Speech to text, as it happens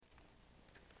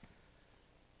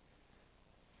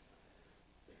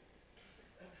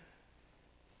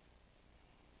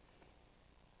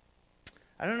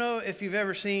I don't know if you've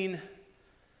ever seen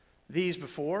these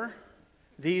before.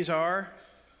 These are,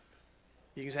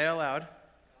 you can say it out loud,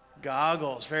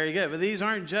 goggles. Very good. But these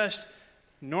aren't just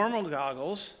normal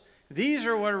goggles. These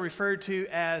are what are referred to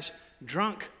as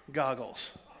drunk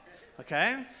goggles.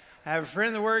 Okay? I have a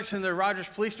friend that works in the Rogers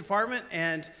Police Department,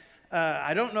 and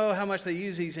I don't know how much they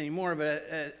use these anymore, but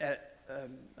at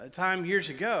a time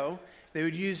years ago, they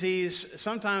would use these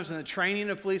sometimes in the training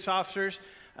of police officers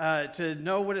to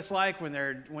know what it's like when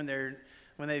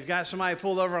they've got somebody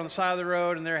pulled over on the side of the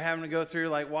road and they're having to go through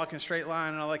like walking straight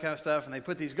line and all that kind of stuff, and they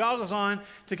put these goggles on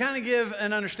to kind of give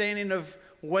an understanding of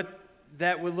what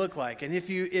that would look like. And if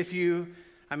you,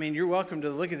 I mean, you're welcome to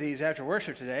look at these after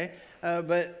worship today,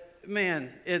 but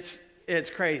man, it's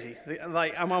crazy.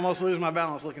 Like, I'm almost losing my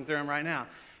balance looking through them right now.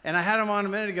 And I had them on a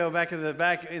minute ago back in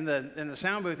the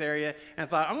sound booth area, and I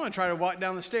thought, I'm going to try to walk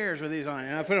down the stairs with these on.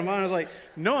 And I put them on, and I was like,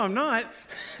 no, I'm not.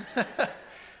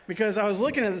 Because I was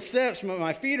looking at the steps,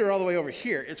 my feet are all the way over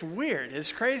here. It's weird.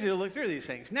 It's crazy to look through these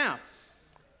things. Now,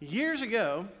 years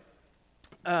ago,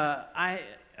 when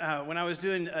I was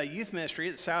doing youth ministry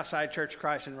at the Southside Church of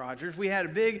Christ in Rogers, we had a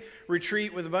big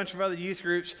retreat with a bunch of other youth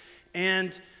groups,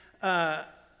 and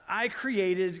I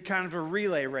created kind of a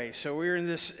relay race. So we were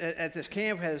at this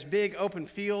camp, had this big open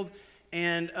field,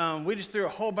 and we just threw a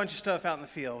whole bunch of stuff out in the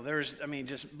field. There was,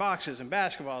 just boxes and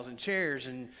basketballs and chairs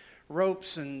and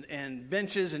ropes and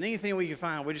benches and anything we could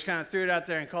find. We just kind of threw it out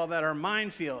there and called that our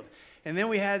minefield. And then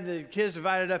we had the kids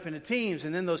divided up into teams,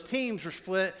 and then those teams were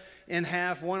split in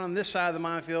half, one on this side of the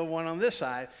minefield, one on this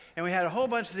side. And we had a whole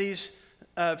bunch of these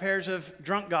pairs of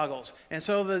drunk goggles. And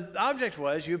so the object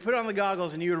was you would put on the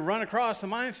goggles and you would run across the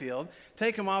minefield,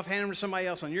 take them off, hand them to somebody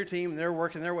else on your team, and they're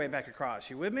working their way back across.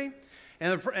 You with me?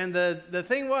 And the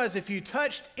thing was, if you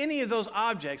touched any of those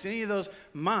objects, any of those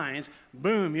mines,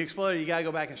 boom, you exploded. You got to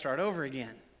go back and start over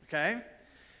again, okay?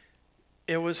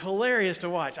 It was hilarious to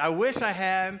watch. I wish I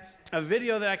had a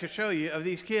video that I could show you of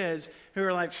these kids who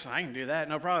are like, I can do that,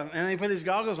 no problem. And they put these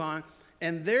goggles on,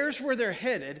 and there's where they're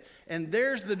headed, and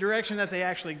there's the direction that they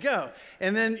actually go.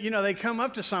 And then, they come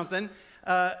up to something,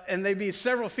 and they'd be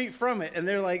several feet from it, and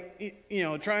they're like,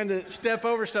 trying to step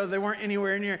over stuff. They weren't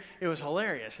anywhere near. It was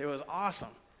hilarious. It was awesome.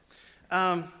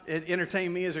 It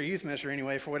entertained me as a youth minister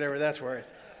anyway, for whatever that's worth.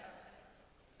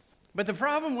 But the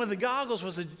problem with the goggles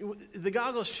was the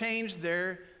goggles changed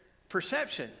their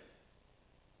perception.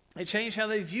 It changed how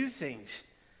they view things.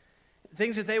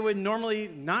 Things that they would normally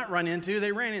not run into,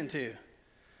 they ran into.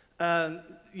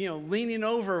 Leaning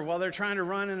over while they're trying to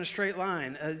run in a straight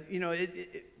line.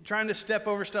 Trying to step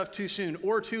over stuff too soon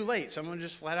or too late. Someone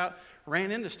just flat out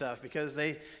ran into stuff because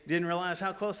they didn't realize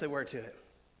how close they were to it.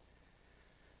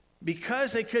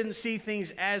 Because they couldn't see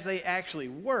things as they actually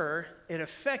were, it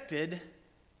affected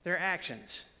their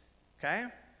actions. Okay?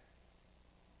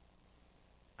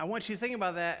 I want you to think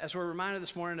about that as we're reminded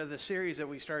this morning of the series that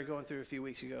we started going through a few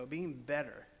weeks ago, being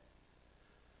better.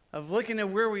 Of looking at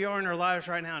where we are in our lives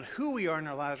right now and who we are in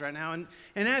our lives right now and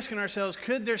asking ourselves,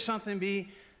 could there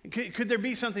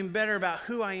be something better about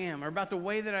who I am or about the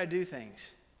way that I do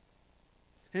things?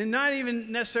 And not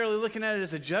even necessarily looking at it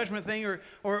as a judgment thing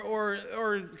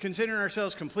or considering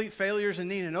ourselves complete failures and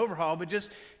needing an overhaul, but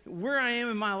just where I am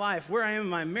in my life, where I am in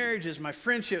my marriages, my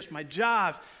friendships, my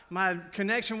jobs, my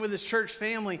connection with this church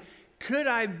family. Could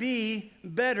I be a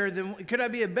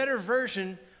better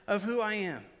version of who I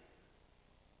am?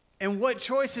 And what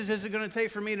choices is it going to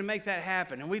take for me to make that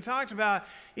happen? And we talked about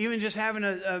even just having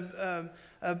a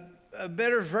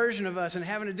better version of us and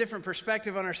having a different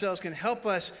perspective on ourselves can help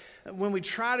us when we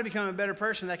try to become a better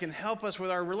person. That can help us with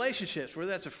our relationships,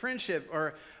 whether that's a friendship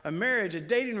or a marriage, a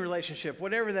dating relationship,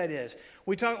 whatever that is.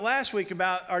 We talked last week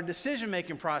about our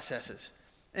decision-making processes.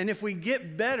 And if we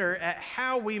get better at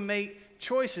how we make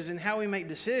choices and how we make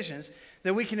decisions,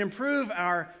 then we can improve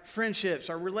our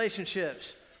friendships, our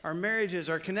relationships, our marriages,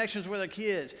 our connections with our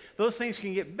kids. Those things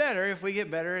can get better if we get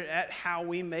better at how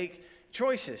we make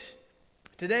choices.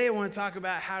 Today I want to talk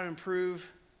about how to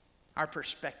improve our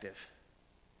perspective.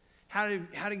 How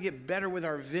to get better with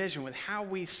our vision, with how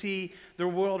we see the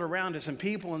world around us and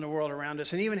people in the world around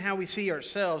us, and even how we see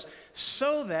ourselves,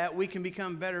 so that we can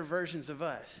become better versions of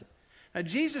us. Now,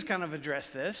 Jesus kind of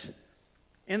addressed this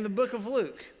in the book of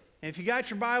Luke. And if you got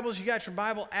your Bibles, you got your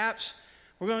Bible apps,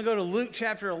 we're going to go to Luke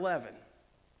chapter 11.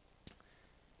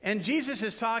 And Jesus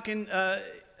is talking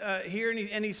here,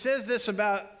 and he says this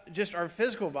about just our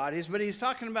physical bodies, but he's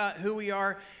talking about who we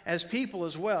are as people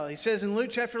as well. He says in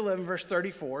Luke chapter 11, verse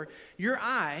 34, your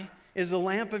eye is the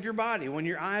lamp of your body. When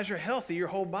your eyes are healthy, your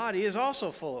whole body is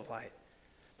also full of light.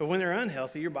 But when they're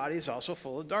unhealthy, your body is also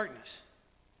full of darkness.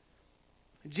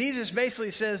 Jesus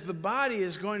basically says the body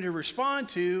is going to respond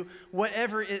to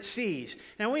whatever it sees.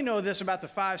 Now, we know this about the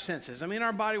five senses. I mean,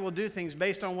 our body will do things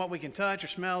based on what we can touch or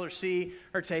smell or see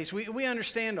or taste. We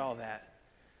understand all that.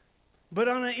 But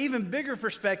on an even bigger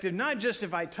perspective, not just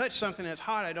if I touch something that's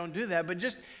hot, I don't do that, but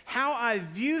just how I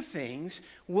view things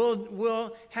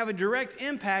will have a direct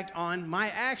impact on my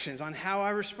actions, on how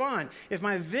I respond. If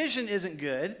my vision isn't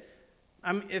good,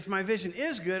 if my vision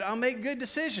is good, I'll make good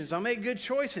decisions. I'll make good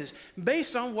choices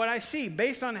based on what I see,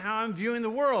 based on how I'm viewing the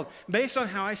world, based on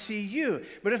how I see you.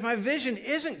 But if my vision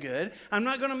isn't good, I'm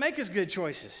not going to make as good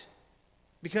choices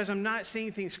because I'm not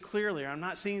seeing things clearly, or I'm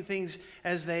not seeing things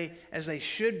as they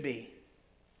should be.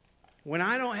 When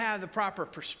I don't have the proper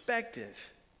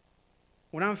perspective,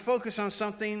 when I'm focused on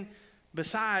something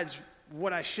besides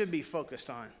what I should be focused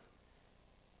on,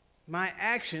 my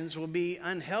actions will be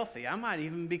unhealthy. I might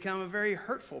even become a very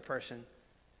hurtful person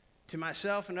to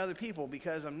myself and other people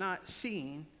because I'm not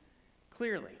seeing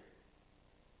clearly.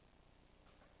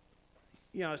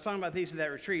 You know, I was talking about these at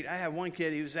that retreat. I had one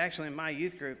kid, he was actually in my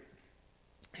youth group.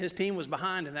 His team was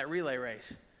behind in that relay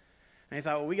race. And he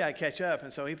thought, well, we got to catch up.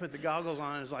 And so he put the goggles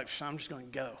on and was like, I'm just going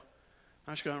to go.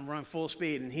 I'm just going to run full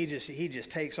speed. And he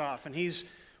just takes off. And he's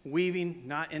weaving,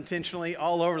 not intentionally,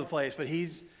 all over the place. But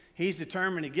he's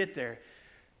determined to get there.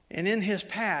 And in his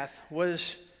path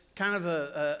was kind of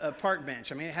a park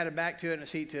bench. I mean, it had a back to it and a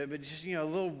seat to it. But just, you know, a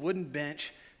little wooden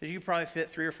bench that you could probably fit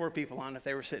 3 or 4 people on if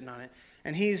they were sitting on it.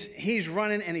 And he's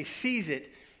running and he sees it.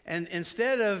 And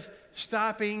instead of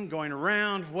stopping, going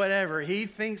around, whatever, he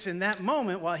thinks in that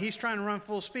moment while he's trying to run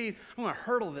full speed, I'm going to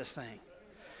hurdle this thing.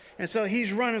 And so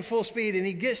he's running full speed and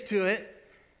he gets to it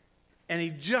and he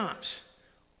jumps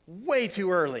way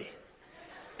too early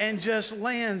and just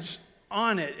lands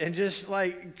on it and just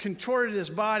like contorted his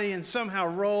body and somehow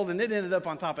rolled, and it ended up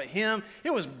on top of him.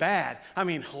 It was bad. I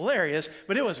mean, hilarious,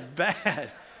 but it was bad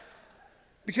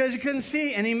because he couldn't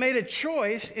see, and he made a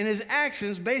choice in his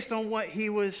actions based on what he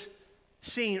was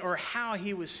seeing or how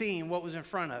he was seeing what was in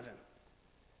front of him.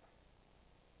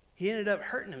 He ended up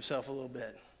hurting himself a little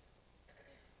bit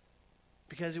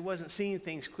because he wasn't seeing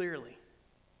things clearly.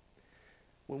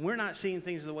 When we're not seeing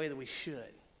things the way that we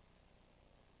should,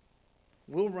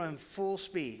 we'll run full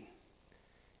speed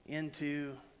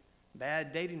into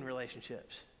bad dating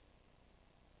relationships.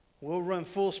 We'll run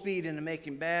full speed into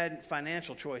making bad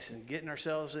financial choices and getting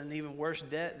ourselves in even worse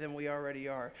debt than we already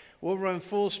are. We'll run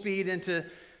full speed into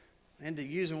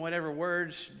using whatever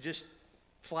words just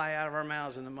fly out of our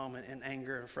mouths in the moment in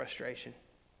anger and frustration.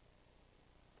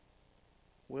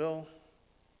 We'll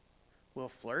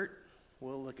flirt.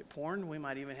 We'll look at porn. We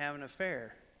might even have an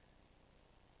affair.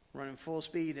 Running full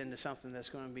speed into something that's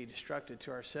going to be destructive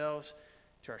to ourselves,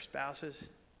 to our spouses,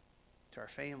 to our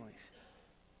families.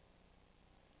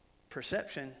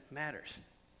 Perception matters.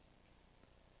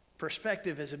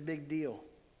 Perspective is a big deal.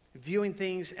 Viewing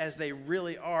things as they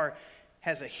really are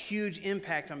has a huge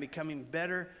impact on becoming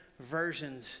better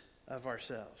versions of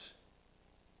ourselves.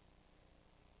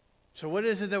 So what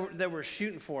is it that we're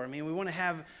shooting for? I mean, we want to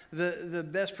have the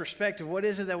best perspective. What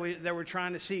is it that we're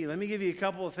trying to see? Let me give you a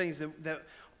couple of things that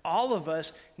all of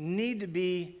us need to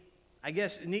be, I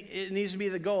guess it needs to be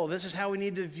the goal. This is how we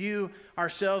need to view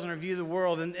ourselves and view the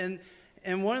world.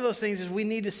 And one of those things is we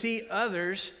need to see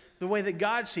others the way that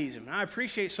God sees them. And I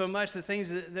appreciate so much the things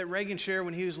that Reagan shared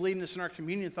when he was leading us in our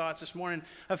communion thoughts this morning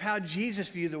of how Jesus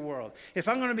viewed the world. If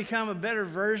I'm going to become a better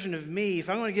version of me, if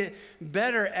I'm going to get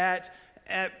better at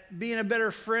being a better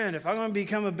friend, if I'm going to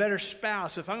become a better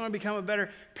spouse, if I'm going to become a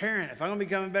better parent, if I'm going to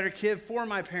become a better kid for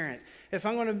my parents, if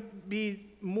I'm going to be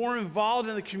more involved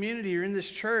in the community or in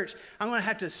this church, I'm going to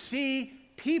have to see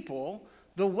people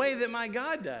the way that my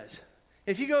God does.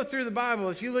 If you go through the Bible,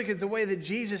 if you look at the way that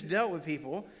Jesus dealt with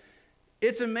people,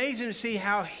 it's amazing to see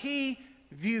how he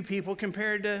viewed people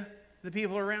compared to the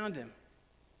people around him.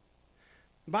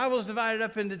 The Bible is divided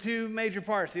up into 2 major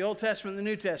parts, the Old Testament and the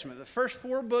New Testament. The first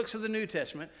 4 books of the New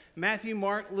Testament, Matthew,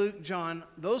 Mark, Luke, John,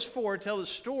 those 4 tell the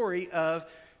story of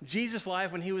Jesus'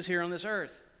 life when he was here on this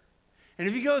earth. And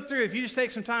if you go through, if you just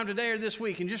take some time today or this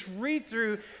week and just read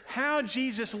through how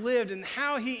Jesus lived and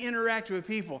how he interacted with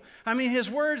people. I mean, his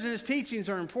words and his teachings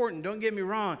are important, don't get me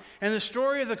wrong. And the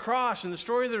story of the cross and the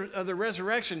story of the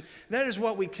resurrection, that is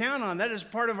what we count on. That is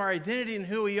part of our identity and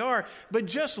who we are. But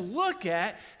just look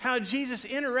at how Jesus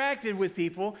interacted with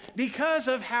people because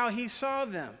of how he saw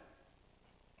them.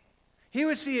 He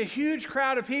would see a huge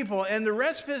crowd of people, and the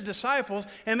rest of his disciples,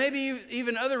 and maybe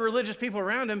even other religious people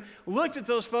around him, looked at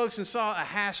those folks and saw a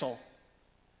hassle.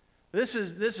 This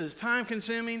is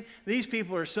time-consuming. These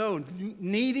people are so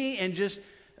needy and just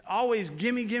always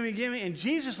gimme, gimme, gimme. And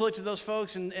Jesus looked at those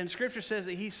folks, and Scripture says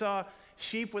that he saw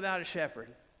sheep without a shepherd.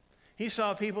 He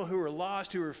saw people who were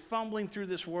lost, who were fumbling through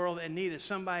this world and needed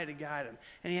somebody to guide them.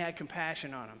 And he had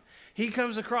compassion on them. He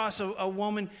comes across a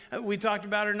woman, we talked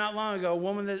about her not long ago, a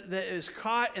woman that is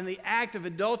caught in the act of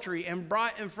adultery and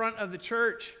brought in front of the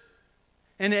church.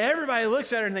 And everybody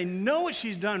looks at her and they know what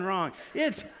she's done wrong.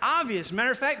 It's obvious.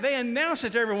 Matter of fact, they announce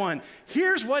it to everyone.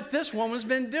 Here's what this woman's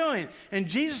been doing. And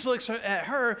Jesus looks at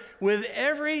her with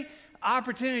every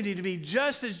opportunity to be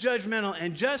just as judgmental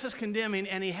and just as condemning,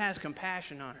 and he has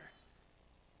compassion on her.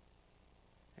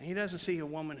 And he doesn't see a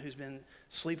woman who's been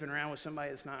sleeping around with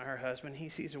somebody that's not her husband. He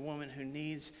sees a woman who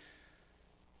needs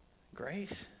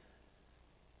grace,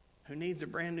 who needs a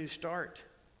brand new start.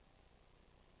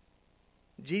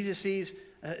 Jesus sees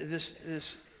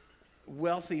this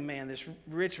wealthy man, this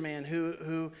rich man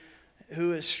who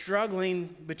is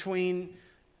struggling between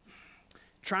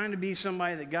trying to be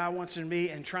somebody that God wants him to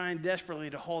be and trying desperately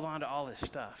to hold on to all this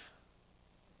stuff.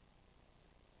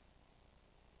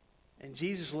 And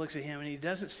Jesus looks at him and he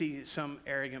doesn't see some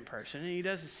arrogant person, and he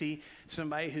doesn't see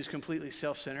somebody who's completely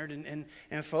self-centered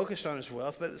and focused on his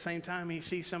wealth, but at the same time he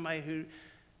sees somebody who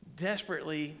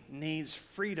desperately needs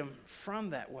freedom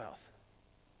from that wealth,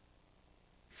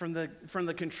 from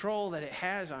the control that it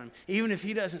has on him. Even if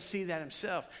he doesn't see that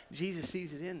himself, Jesus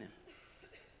sees it in him.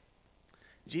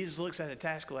 Jesus looks at a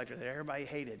tax collector that everybody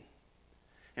hated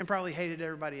and probably hated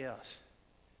everybody else.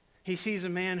 He sees a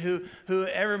man who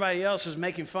everybody else is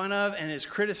making fun of and is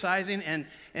criticizing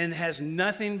and has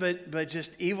nothing but just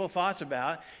evil thoughts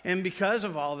about. And because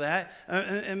of all that,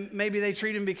 and maybe they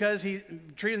treat him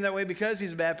that way because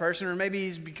he's a bad person, or maybe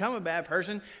he's become a bad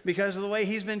person because of the way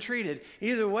he's been treated.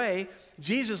 Either way,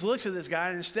 Jesus looks at this guy,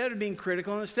 and instead of being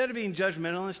critical, instead of being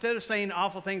judgmental, instead of saying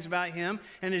awful things about him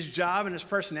and his job and his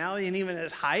personality and even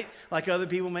his height, like other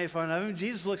people made fun of him,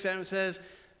 Jesus looks at him and says,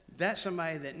 that's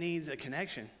somebody that needs a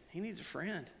connection. He needs a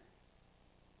friend.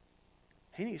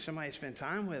 He needs somebody to spend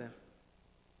time with him.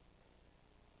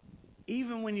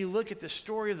 Even when you look at the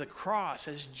story of the cross,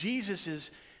 as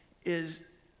Jesus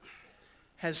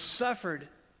has suffered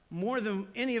more than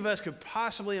any of us could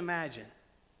possibly imagine,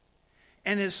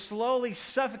 and is slowly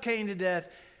suffocating to death,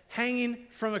 hanging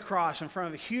from a cross in front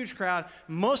of a huge crowd,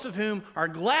 most of whom are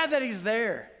glad that he's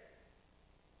there,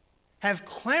 have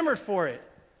clamored for it,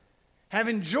 have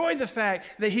enjoyed the fact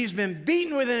that he's been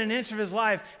beaten within an inch of his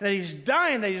life, that he's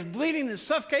dying, that he's bleeding and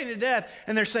suffocating to death,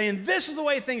 and they're saying, this is the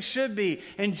way things should be.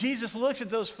 And Jesus looks at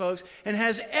those folks and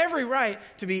has every right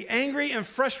to be angry and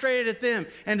frustrated at them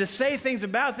and to say things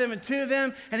about them and to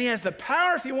them, and he has the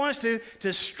power, if he wants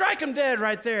to strike them dead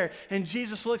right there. And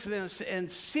Jesus looks at them and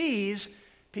sees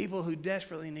people who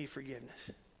desperately need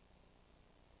forgiveness,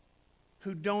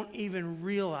 who don't even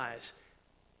realize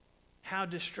how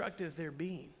destructive they're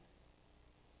being,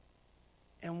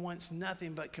 and wants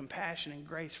nothing but compassion and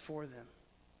grace for them.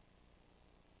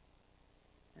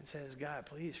 And says, God,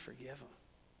 please forgive them.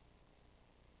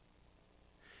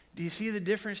 Do you see the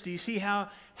difference? Do you see how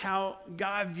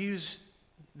God views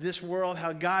this world,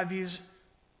 how God views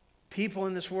people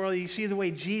in this world? You see the way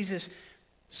Jesus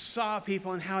saw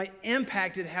people and how it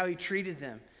impacted how he treated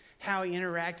them, how he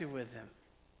interacted with them.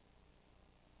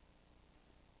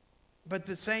 But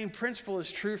the same principle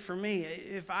is true for me.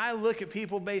 If I look at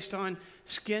people based on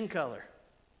skin color,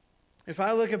 if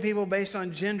I look at people based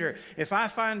on gender, if I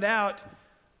find out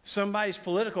somebody's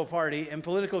political party and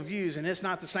political views and it's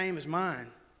not the same as mine,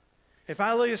 if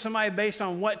I look at somebody based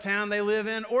on what town they live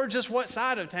in or just what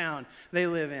side of town they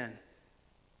live in,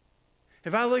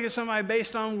 if I look at somebody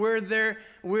based on where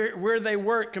they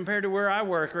work compared to where I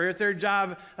work, or if their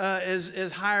job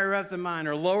is higher up than mine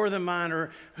or lower than mine, or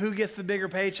who gets the bigger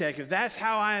paycheck, if that's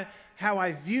how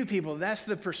I view people, that's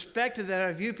the perspective that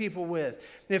I view people with.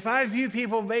 If I view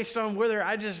people based on whether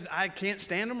I can't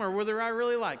stand them or whether I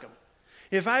really like them,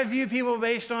 if I view people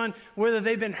based on whether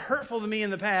they've been hurtful to me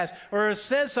in the past or have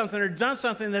said something or done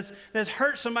something that's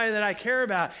hurt somebody that I care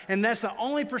about, and that's the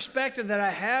only perspective that I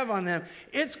have on them,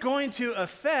 it's going to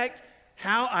affect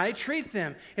how I treat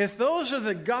them. If those are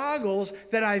the goggles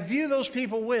that I view those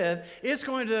people with, it's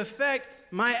going to affect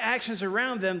my actions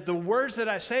around them, the words that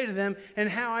I say to them, and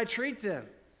how I treat them.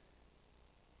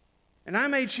 And I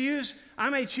may choose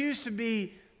to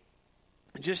be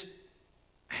just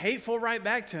hateful right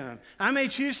back to them. I may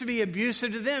choose to be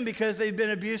abusive to them because they've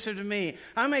been abusive to me.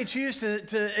 I may choose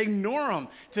to ignore them,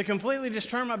 to completely just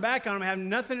turn my back on them, have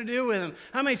nothing to do with them.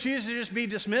 I may choose to just be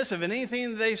dismissive, and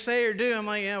anything that they say or do, I'm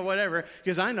like, yeah, whatever,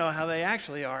 because I know how they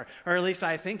actually are, or at least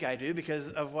I think I do because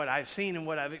of what I've seen and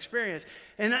what I've experienced.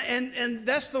 And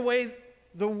that's the way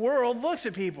the world looks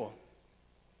at people.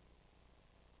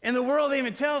 And the world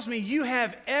even tells me you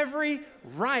have every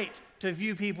right to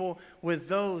view people with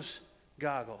those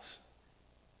goggles.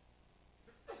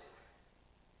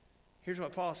 Here's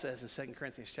what Paul says in 2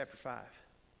 Corinthians chapter 5.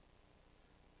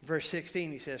 Verse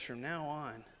 16, he says, from now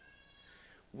on,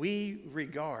 we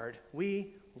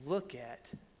look at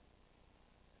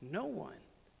no one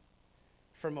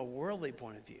from a worldly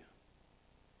point of view.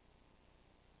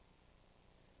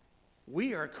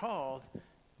 We are called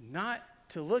not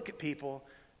to look at people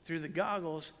through the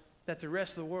goggles that the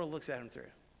rest of the world looks at them through.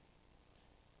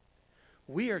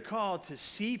 We are called to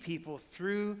see people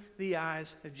through the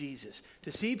eyes of Jesus,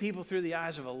 to see people through the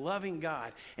eyes of a loving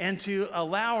God, and to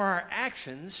allow our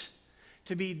actions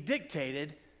to be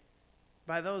dictated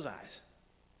by those eyes,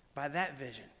 by that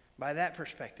vision, by that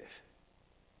perspective.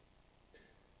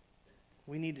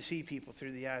 We need to see people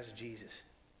through the eyes of Jesus.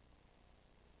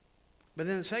 But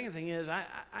then the second thing is,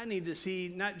 I need to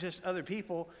see not just other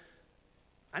people,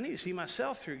 I need to see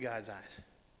myself through God's eyes.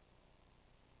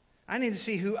 I need to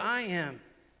see who I am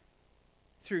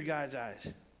through God's eyes.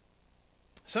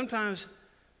 Sometimes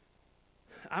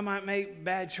I might make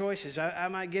bad choices. I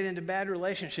might get into bad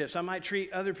relationships. I might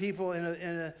treat other people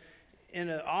in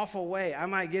an awful way. I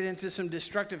might get into some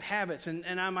destructive habits,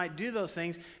 and I might do those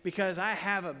things because I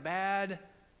have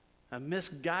a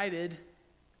misguided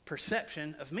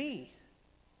perception of me.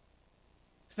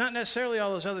 It's not necessarily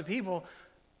all those other people.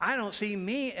 I don't see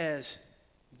me as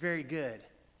very good.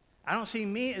 I don't see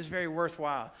me as very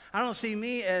worthwhile. I don't see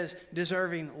me as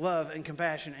deserving love and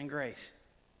compassion and grace.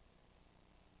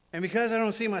 And because I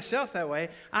don't see myself that way,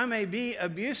 I may be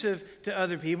abusive to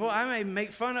other people. I may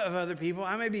make fun of other people.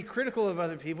 I may be critical of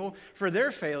other people for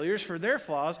their failures, for their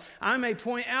flaws. I may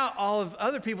point out all of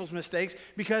other people's mistakes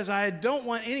because I don't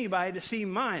want anybody to see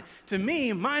mine. To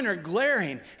me, mine are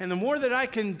glaring. And the more that I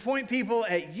can point people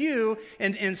at you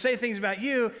and say things about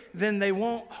you, then they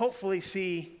won't hopefully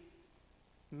see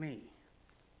me.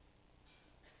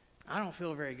 I don't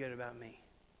feel very good about me.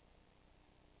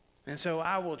 And so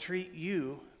I will treat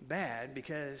you bad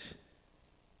because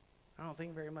I don't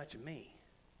think very much of me.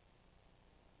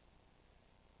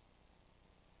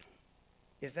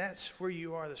 If that's where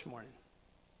you are this morning,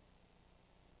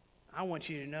 I want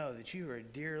you to know that you are a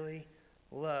dearly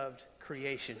loved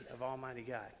creation of Almighty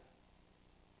God.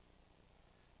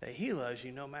 That He loves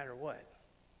you no matter what.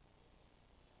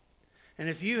 And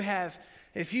if you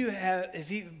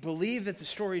believe that the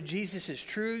story of Jesus is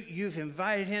true, you've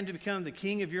invited Him to become the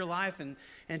king of your life and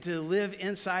to live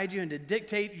inside you and to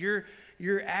dictate your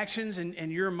actions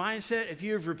and your mindset. If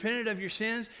you have repented of your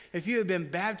sins, if you have been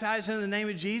baptized in the name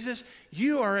of Jesus,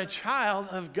 you are a child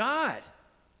of God.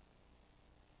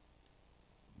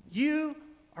 You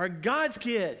are God's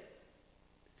kid.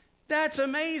 That's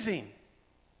amazing.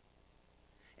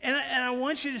 And I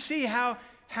want you to see how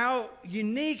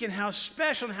unique and how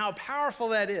special and how powerful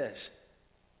that is.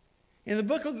 In the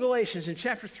book of Galatians, in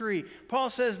chapter 3,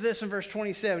 Paul says this in verse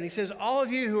 27. He says, all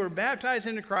of you who are baptized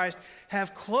into Christ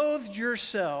have clothed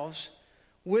yourselves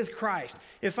with Christ.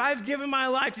 If I've given my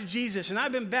life to Jesus and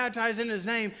I've been baptized in His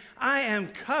name, I am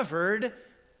covered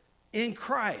in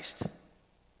Christ.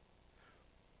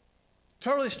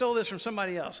 Totally stole this from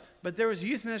somebody else. But there was a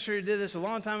youth minister who did this a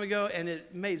long time ago, and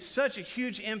it made such a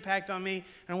huge impact on me,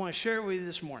 and I want to share it with you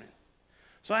this morning.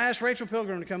 So I asked Rachel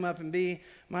Pilgrim to come up and be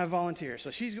my volunteer.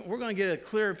 So we're going to get a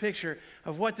clearer picture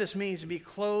of what this means to be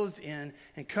clothed in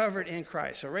and covered in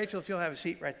Christ. So Rachel, if you'll have a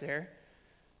seat right there.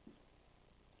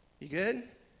 You good?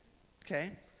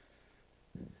 Okay.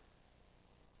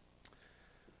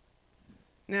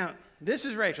 Now, this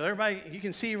is Rachel. Everybody, you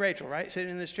can see Rachel, right?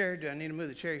 Sitting in this chair. Do I need to move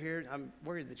the chair here? I'm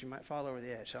worried that you might fall over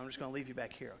the edge, so I'm just going to leave you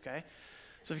back here, okay?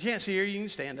 So if you can't see her, you can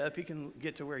stand up. You can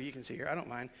get to where you can see her. I don't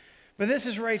mind. But this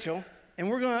is Rachel, and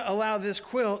we're going to allow this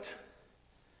quilt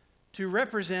to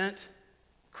represent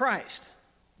Christ.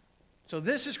 So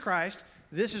this is Christ.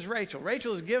 This is Rachel.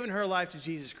 Rachel has given her life to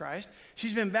Jesus Christ.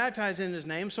 She's been baptized in His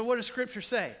name. So what does Scripture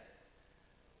say?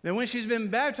 That when she's been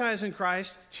baptized in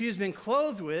Christ, she has been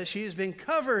clothed with, she has been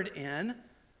covered in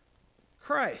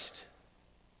Christ.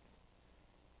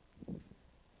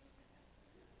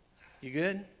 You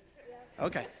good? Yeah.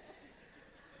 Okay.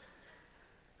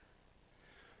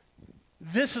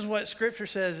 This is what Scripture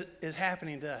says is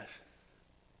happening to us.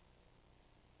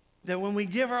 That when we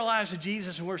give our lives to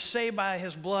Jesus and we're saved by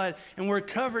His blood and we're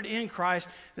covered in Christ,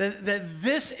 that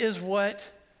this is what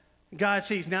God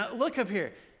sees. Now, look up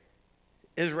here.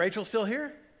 Is Rachel still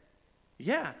here?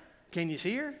 Yeah. Can you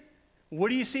see her? What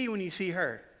do you see when you see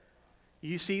her?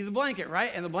 You see the blanket, right?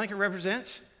 And the blanket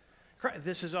represents Christ.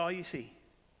 This is all you see.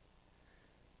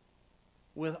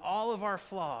 With all of our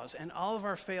flaws and all of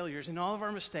our failures and all of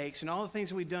our mistakes and all the things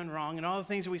that we've done wrong and all the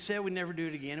things that we said we'd never do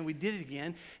it again and we did it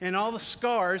again and all the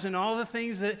scars and all the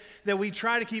things that we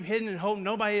try to keep hidden and hope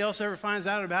nobody else ever finds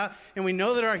out about, and we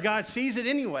know that our God sees it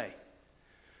anyway.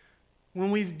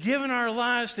 when we've given our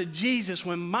lives to Jesus,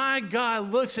 when my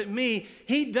God looks at me,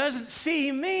 he doesn't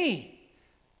see me.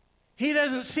 He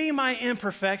doesn't see my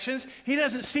imperfections. He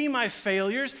doesn't see my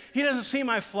failures. He doesn't see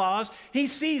my flaws. He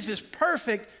sees his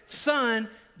perfect Son,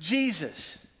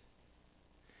 Jesus.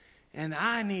 And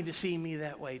I need to see me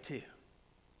that way too.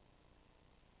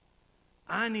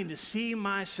 I need to see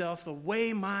myself the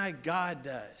way my God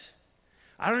does.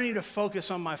 I don't need to focus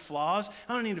on my flaws.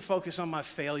 I don't need to focus on my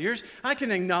failures. I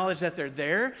can acknowledge that they're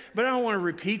there, but I don't want to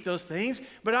repeat those things.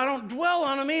 But I don't dwell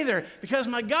on them either, because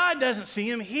my God doesn't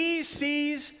see them. He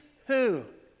sees who?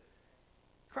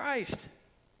 Christ.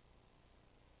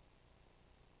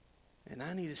 And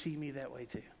I need to see me that way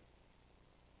too.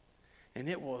 And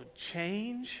it will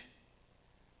change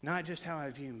not just how I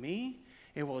view me,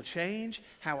 it will change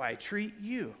how I treat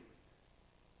you.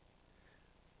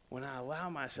 When I allow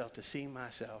myself to see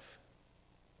myself,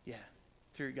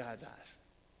 through God's eyes.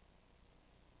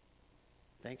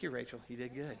 Thank you, Rachel. You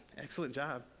did good. Excellent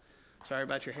job. Sorry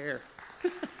about your hair.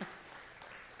 You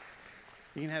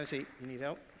can have a seat. You need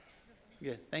help?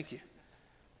 Good. Thank you.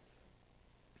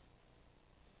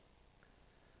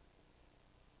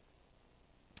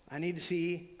 I need to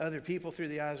see other people through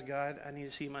the eyes of God. I need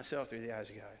to see myself through the eyes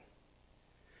of God.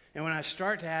 And when I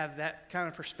start to have that kind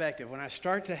of perspective, when I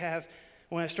start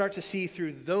to see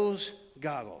through those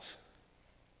goggles,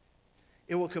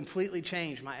 it will completely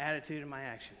change my attitude and my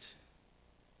actions.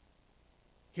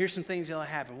 Here's some things that will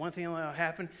happen. One thing that will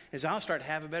happen is I'll start to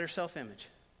have a better self-image.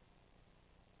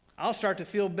 I'll start to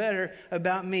feel better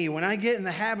about me. When I get in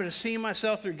the habit of seeing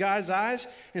myself through God's eyes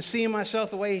and seeing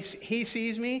myself the way he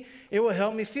sees me, it will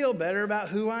help me feel better about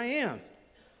who I am.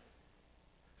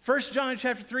 1 John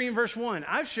chapter 3 and verse 1.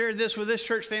 I've shared this with this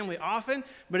church family often,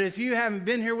 but if you haven't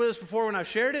been here with us before when I've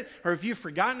shared it, or if you've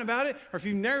forgotten about it, or if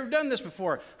you've never done this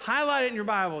before, highlight it in your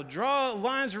Bible, draw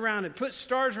lines around it, put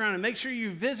stars around it, make sure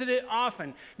you visit it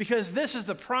often, because this is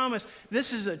the promise,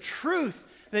 this is a truth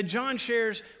that John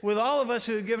shares with all of us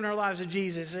who have given our lives to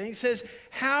Jesus. And he says,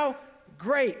 how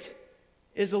great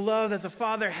is the love that the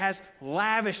Father has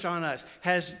lavished on us,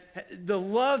 has the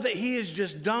love that he has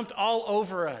just dumped all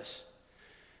over us,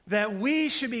 that we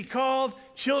should be called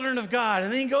children of God.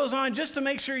 And then he goes on, just to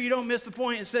make sure you don't miss the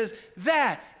point, and says,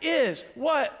 that is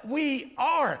what we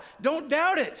are. Don't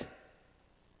doubt it.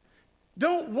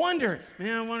 Don't wonder,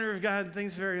 man, I wonder if God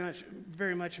thinks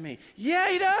very much of me. Yeah,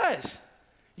 he does.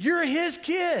 You're his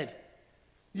kid.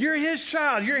 You're his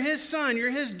child. You're his son. You're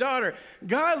his daughter.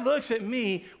 God looks at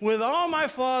me with all my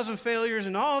flaws and failures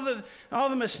and all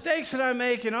the mistakes that I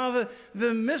make and all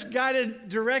the misguided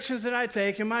directions that I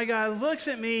take. And my God looks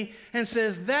at me and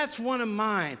says, that's one of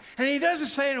mine. And he doesn't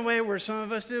say it in a way where some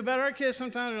of us do about our kids.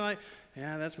 Sometimes they're like,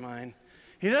 yeah, that's mine.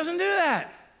 He doesn't do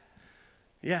that.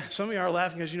 Yeah, some of you are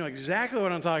laughing because you know exactly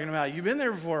what I'm talking about. You've been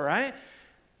there before, right?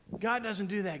 God doesn't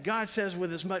do that. God says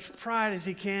with as much pride as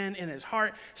he can in his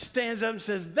heart, stands up and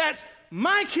says, that's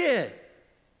my kid.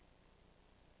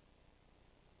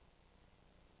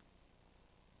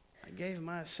 I gave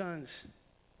my son's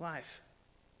life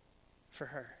for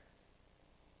her.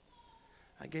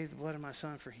 I gave the blood of my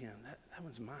son for him. That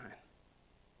one's mine.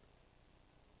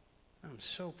 I'm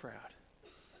so proud.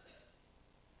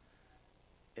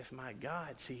 If my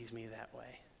God sees me that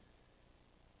way,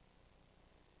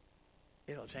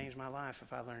 it'll change my life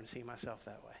if I learn to see myself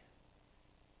that way.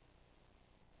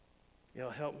 It'll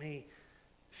help me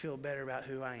feel better about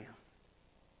who I am.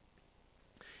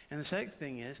 And the second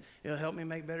thing is, it'll help me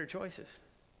make better choices.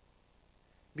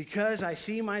 Because I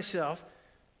see myself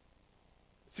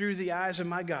through the eyes of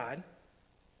my God,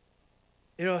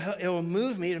 it will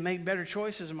move me to make better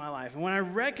choices in my life. And when I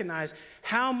recognize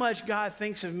how much God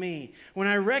thinks of me, when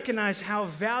I recognize how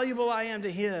valuable I am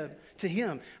to him,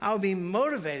 I will be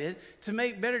motivated to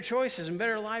make better choices and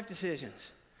better life decisions.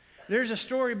 There's a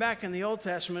story back in the Old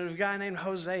Testament of a guy named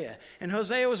Hosea. And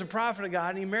Hosea was a prophet of God,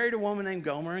 and he married a woman named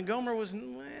Gomer. And Gomer was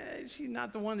she's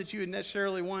not the one that you would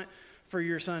necessarily want for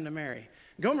your son to marry.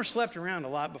 Gomer slept around a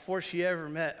lot before she ever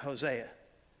met Hosea.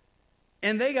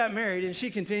 And they got married, and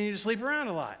she continued to sleep around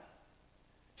a lot.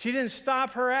 She didn't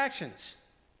stop her actions.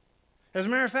 As a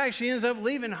matter of fact, she ends up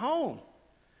leaving home.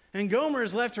 And Gomer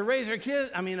is left to raise her kids.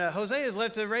 Hosea is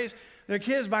left to raise their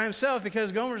kids by himself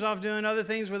because Gomer's off doing other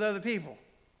things with other people.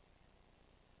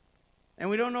 And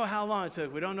we don't know how long it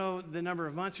took. We don't know the number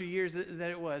of months or years that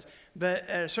it was. But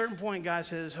at a certain point, God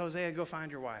says, Hosea, go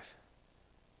find your wife.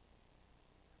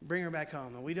 Bring her back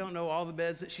home. And we don't know all the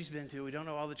beds that she's been to. We don't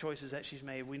know all the choices that she's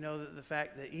made. We know that the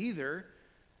fact that either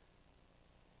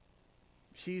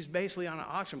she's basically on an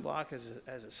auction block as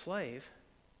a slave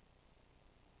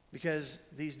because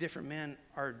these different men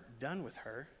are done with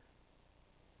her,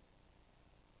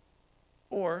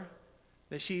 or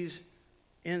that she's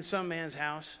in some man's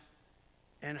house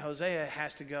and Hosea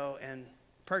has to go and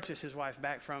purchase his wife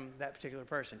back from that particular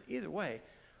person. Either way,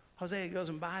 Hosea goes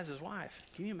and buys his wife.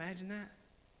 Can you imagine that?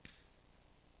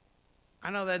 I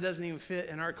know that doesn't even fit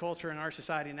in our culture and our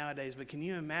society nowadays, but can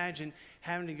you imagine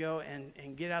having to go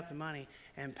and get out the money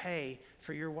and pay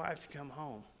for your wife to come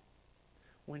home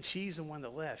when she's the one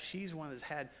that left? She's the one that's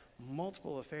had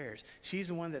multiple affairs. She's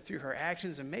the one that through her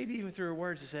actions and maybe even through her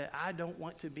words has said, I don't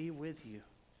want to be with you.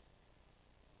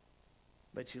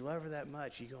 But you love her that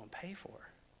much, you go and pay for her.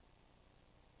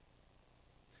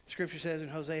 Scripture says in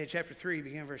Hosea chapter 3,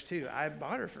 beginning verse 2, I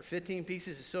bought her for 15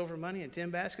 pieces of silver money and 10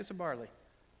 baskets of barley.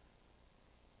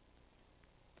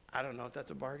 I don't know if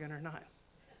that's a bargain or not.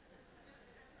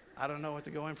 I don't know what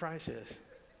the going price is.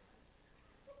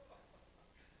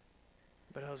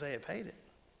 But Hosea paid it.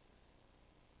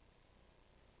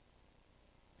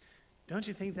 Don't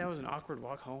you think that was an awkward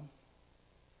walk home?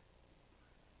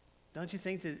 Don't you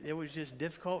think that it was just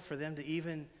difficult for them to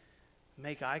even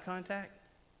make eye contact?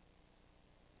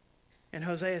 And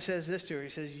Hosea says this to her. He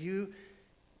says, you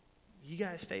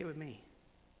got to stay with me.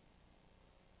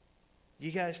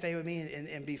 You got to stay with me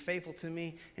and be faithful to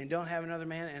me and don't have another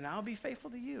man, and I'll be faithful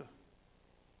to you.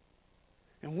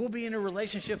 And we'll be in a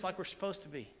relationship like we're supposed to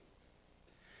be.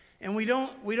 And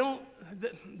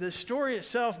the story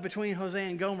itself between Hosea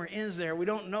and Gomer ends there. We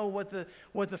don't know what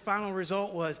the final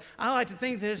result was. I like to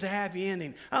think that it's a happy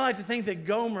ending. I like to think that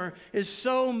Gomer is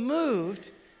so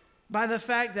moved by the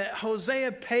fact that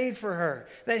Hosea paid for her,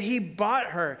 that he bought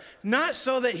her, not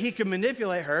so that he could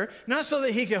manipulate her, not so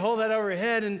that he could hold that over her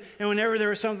head and whenever there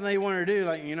was something they wanted to do,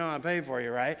 like, I paid for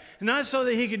you, right? Not so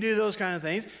that he could do those kind of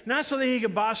things, not so that he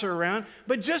could boss her around,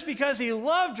 but just because he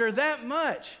loved her that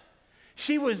much.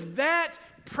 She was that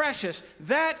precious,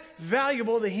 that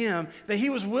valuable to him, that he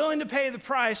was willing to pay the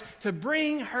price to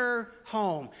bring her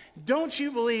home. Don't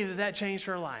you believe that changed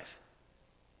her life?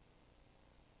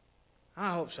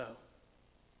 I hope so.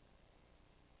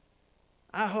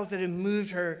 I hope that it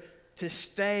moved her to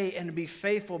stay and to be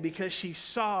faithful because she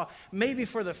saw, maybe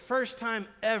for the first time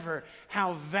ever,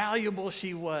 how valuable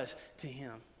she was to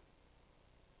him.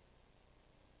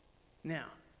 Now,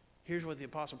 here's what the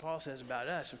Apostle Paul says about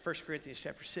us in 1 Corinthians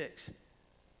chapter 6.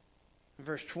 In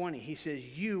verse 20, he says,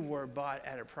 you were bought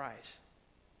at a price.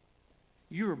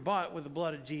 You were bought with the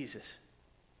blood of Jesus.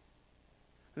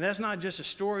 And that's not just a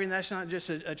story, and that's not just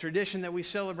a tradition that we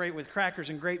celebrate with crackers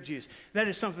and grape juice. That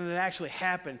is something that actually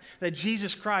happened, that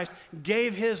Jesus Christ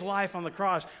gave his life on the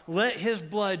cross, let his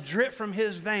blood drip from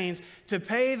his veins to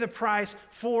pay the price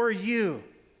for you,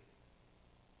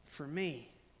 for me.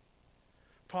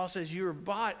 Paul says you were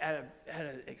bought at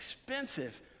an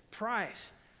expensive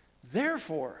price.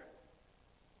 Therefore,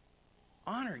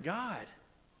 honor God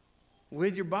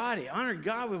with your body. Honor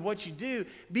God with what you do.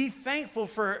 Be thankful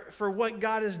for what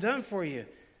God has done for you.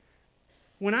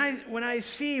 When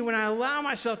I allow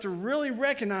myself to really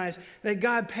recognize that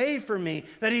God paid for me,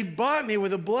 that he bought me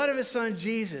with the blood of his son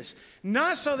Jesus,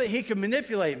 not so that he could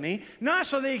manipulate me, not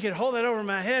so that he could hold that over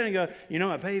my head and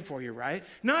go, I paid for you, right?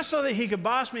 Not so that he could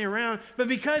boss me around, but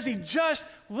because he just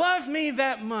loved me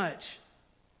that much.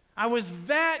 I was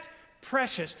that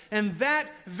precious and that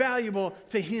valuable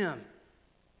to him.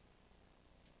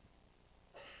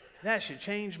 That should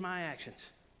change my actions.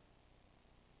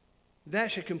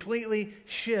 That should completely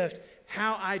shift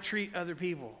how I treat other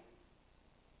people.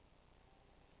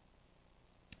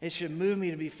 It should move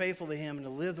me to be faithful to him and to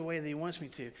live the way that he wants me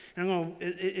to. And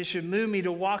it should move me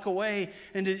to walk away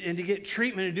and to get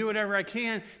treatment and do whatever I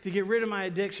can to get rid of my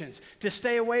addictions, to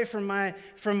stay away from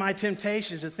my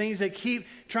temptations, the things that keep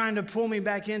trying to pull me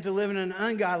back into living an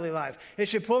ungodly life. It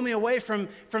should pull me away from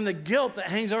the guilt that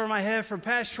hangs over my head for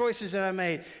past choices that I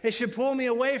made. It should pull me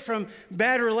away from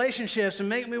bad relationships and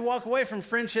make me walk away from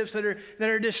friendships that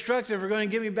are destructive or going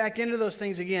to get me back into those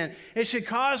things again. It should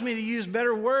cause me to use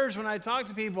better words when I talk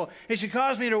to people. It should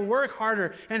cause me to work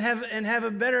harder and have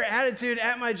a better attitude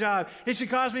at my job. It should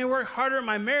cause me to work harder at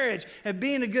my marriage, at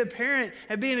being a good parent,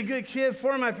 at being a good kid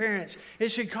for my parents. It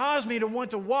should cause me to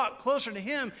want to walk closer to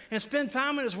him and spend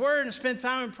time in his word and spend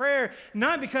time in prayer,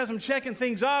 not because I'm checking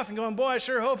things off and going, boy, I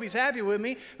sure hope he's happy with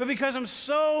me, but because I'm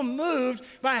so moved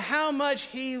by how much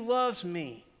he loves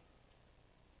me,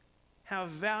 how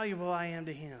valuable I am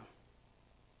to him.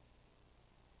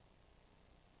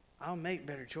 I'll make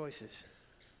better choices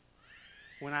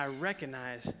when I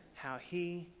recognize how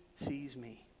he sees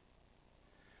me.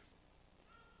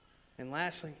 And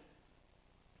lastly,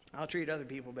 I'll treat other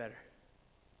people better.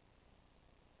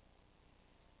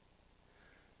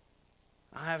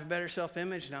 I'll have a better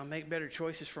self-image and I'll make better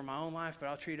choices for my own life, but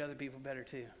I'll treat other people better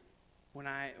too. When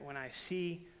I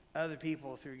see other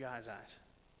people through God's eyes.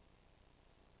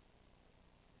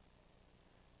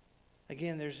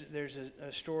 Again, there's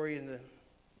a story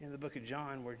in the book of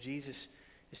John where Jesus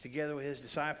is together with his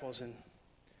disciples, and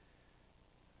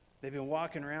they've been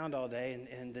walking around all day,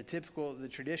 and the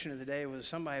tradition of the day was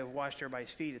somebody would wash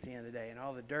everybody's feet at the end of the day, and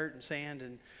all the dirt and sand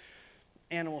and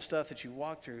animal stuff that you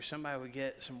walk through, somebody would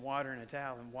get some water and a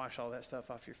towel and wash all that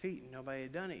stuff off your feet, and nobody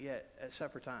had done it yet at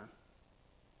supper time.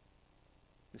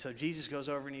 And so Jesus goes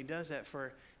over and he does that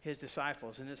for his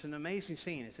disciples. And it's an amazing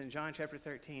scene. It's in John chapter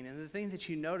 13. And the thing that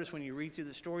you notice when you read through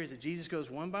the story is that Jesus goes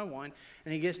one by one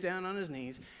and he gets down on his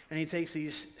knees and he takes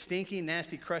these stinky,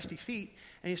 nasty, crusty feet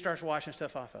and he starts washing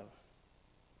stuff off of them.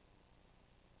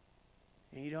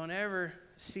 And you don't ever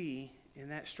see in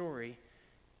that story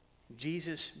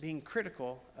Jesus being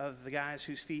critical of the guys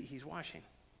whose feet he's washing.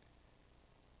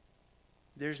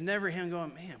 There's never him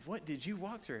going, man, what did you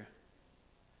walk through?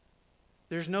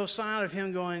 There's no sign of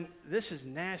him going, this is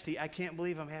nasty. I can't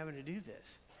believe I'm having to do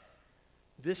this.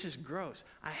 This is gross.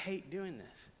 I hate doing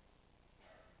this.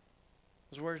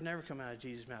 Those words never come out of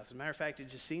Jesus' mouth. As a matter of fact, it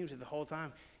just seems that the whole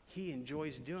time he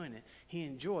enjoys doing it. He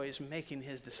enjoys making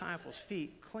his disciples'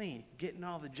 feet clean, getting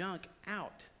all the junk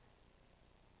out.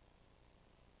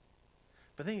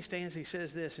 But then he stands and he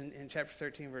says this in chapter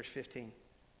 13, verse 15.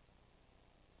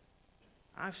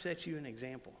 I've set you an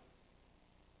example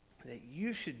that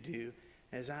you should do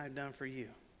as I have done for you.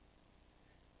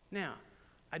 Now,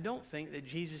 I don't think that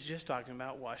Jesus is just talking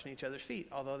about washing each other's feet,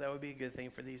 although that would be a good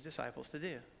thing for these disciples to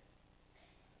do.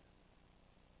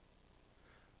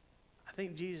 I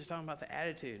think Jesus is talking about the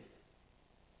attitude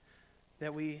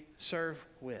that we serve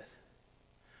with.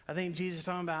 I think Jesus is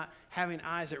talking about having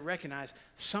eyes that recognize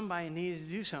somebody needed to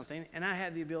do something, and I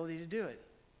had the ability to do it.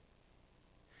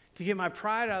 To get my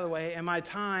pride out of the way and my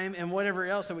time and whatever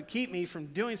else that would keep me from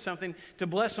doing something to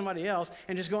bless somebody else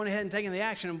and just going ahead and taking the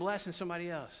action and blessing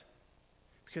somebody else.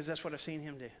 Because that's what I've seen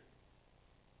him do.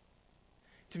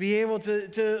 To be able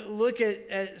to look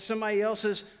at somebody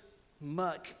else's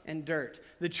muck and dirt,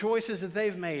 the choices that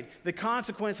they've made, the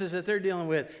consequences that they're dealing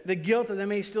with, the guilt that they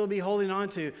may still be holding on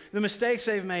to, the mistakes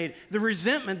they've made, the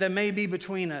resentment that may be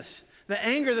between us, the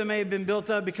anger that may have been built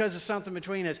up because of something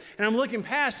between us. And I'm looking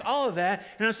past all of that,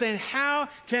 and I'm saying, how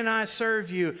can I serve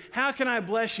you? How can I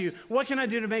bless you? What can I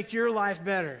do to make your life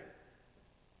better?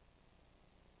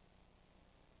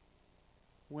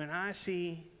 When I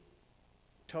see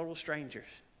total strangers,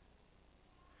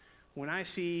 when I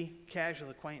see casual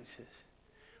acquaintances,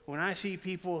 when I see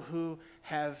people who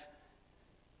have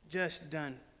just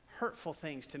done hurtful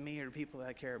things to me or to people that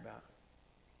I care about,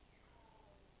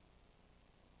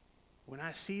 when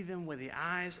I see them with the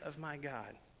eyes of my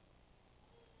God,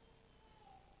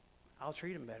 I'll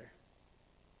treat them better.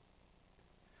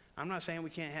 I'm not saying we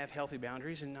can't have healthy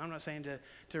boundaries, and I'm not saying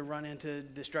to run into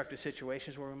destructive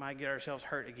situations where we might get ourselves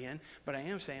hurt again, but I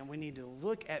am saying we need to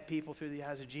look at people through the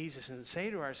eyes of Jesus and say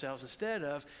to ourselves, instead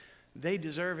of, they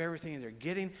deserve everything they're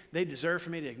getting, they deserve for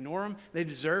me to ignore them, they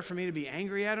deserve for me to be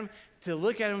angry at them, to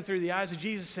look at them through the eyes of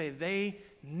Jesus and say, they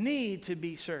need to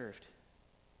be served.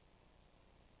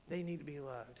 They need to be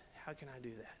loved. How can I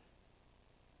do that?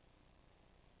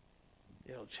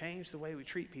 It'll change the way we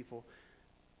treat people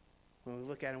when we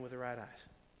look at them with the right eyes.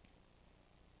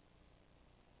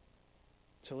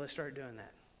 So let's start doing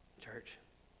that, church.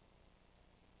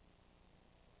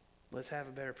 Let's have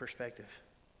a better perspective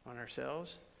on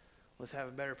ourselves. Let's have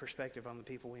a better perspective on the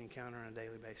people we encounter on a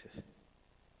daily basis.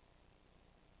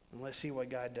 And let's see what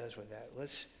God does with that.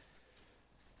 Let's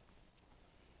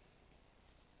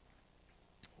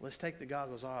take the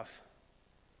goggles off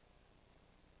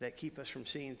that keep us from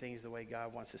seeing things the way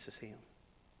God wants us to see them.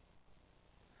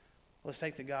 Let's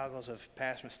take the goggles of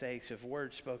past mistakes, of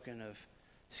words spoken, of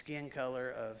skin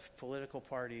color, of political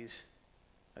parties,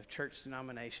 of church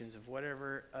denominations, of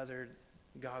whatever other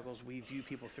goggles we view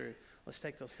people through. Let's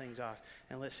take those things off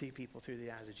and let's see people through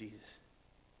the eyes of Jesus.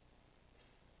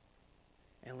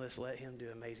 And let's let him do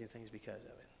amazing things because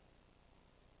of it.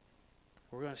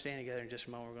 We're going to stand together in just a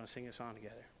moment. We're going to sing a song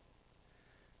together.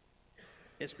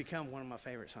 It's become one of my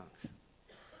favorite songs.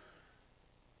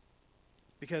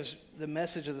 Because the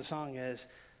message of the song is,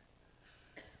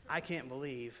 I can't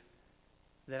believe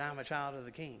that I'm a child of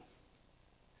the King.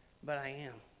 But I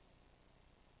am.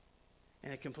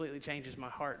 And it completely changes my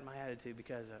heart and my attitude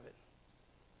because of it.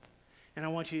 And I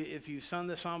want you, if you've sung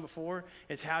this song before,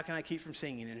 it's how can I keep from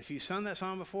singing? And if you've sung that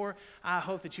song before, I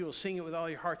hope that you will sing it with all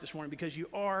your heart this morning because you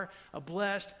are a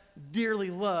blessed, dearly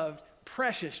loved,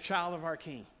 precious child of our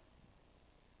King.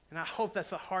 And I hope that's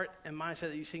the heart and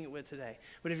mindset that you sing it with today.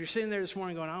 But if you're sitting there this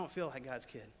morning going, I don't feel like God's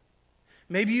kid.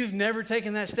 Maybe you've never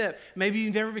taken that step. Maybe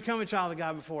you've never become a child of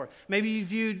God before. Maybe you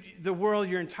viewed the world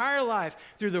your entire life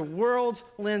through the world's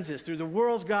lenses, through the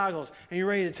world's goggles, and you're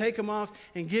ready to take them off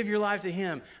and give your life to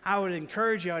Him. I would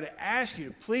encourage you, I would ask you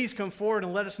to please come forward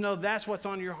and let us know that's what's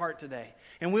on your heart today.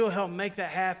 And we will help make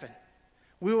that happen.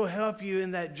 We will help you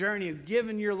in that journey of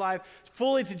giving your life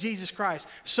fully to Jesus Christ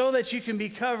so that you can be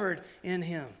covered in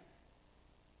Him.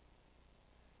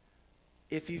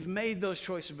 If you've made those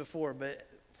choices before, but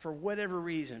for whatever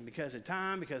reason, because of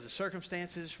time, because of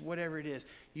circumstances, whatever it is,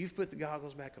 you've put the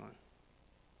goggles back on.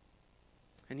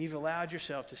 And you've allowed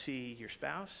yourself to see your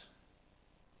spouse,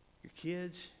 your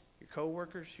kids, your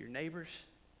coworkers, your neighbors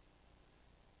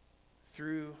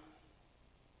through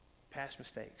past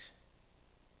mistakes,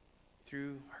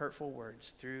 through hurtful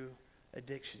words, through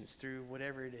addictions, through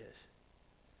whatever it is.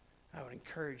 I would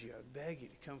encourage you, I would beg you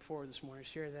to come forward this morning and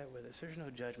share that with us. There's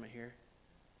no judgment here.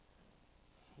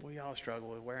 We all struggle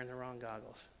with wearing the wrong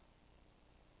goggles.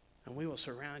 And we will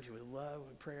surround you with love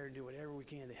and prayer and do whatever we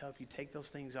can to help you take those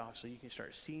things off so you can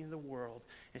start seeing the world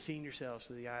and seeing yourselves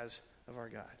through the eyes of our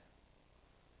God.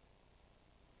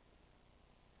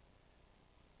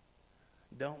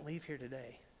 Don't leave here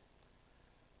today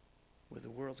with the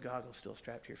world's goggles still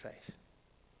strapped to your face.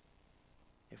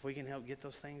 If we can help get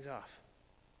those things off,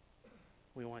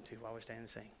 we want to while we stand and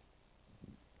sing.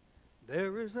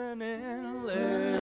 There is an endless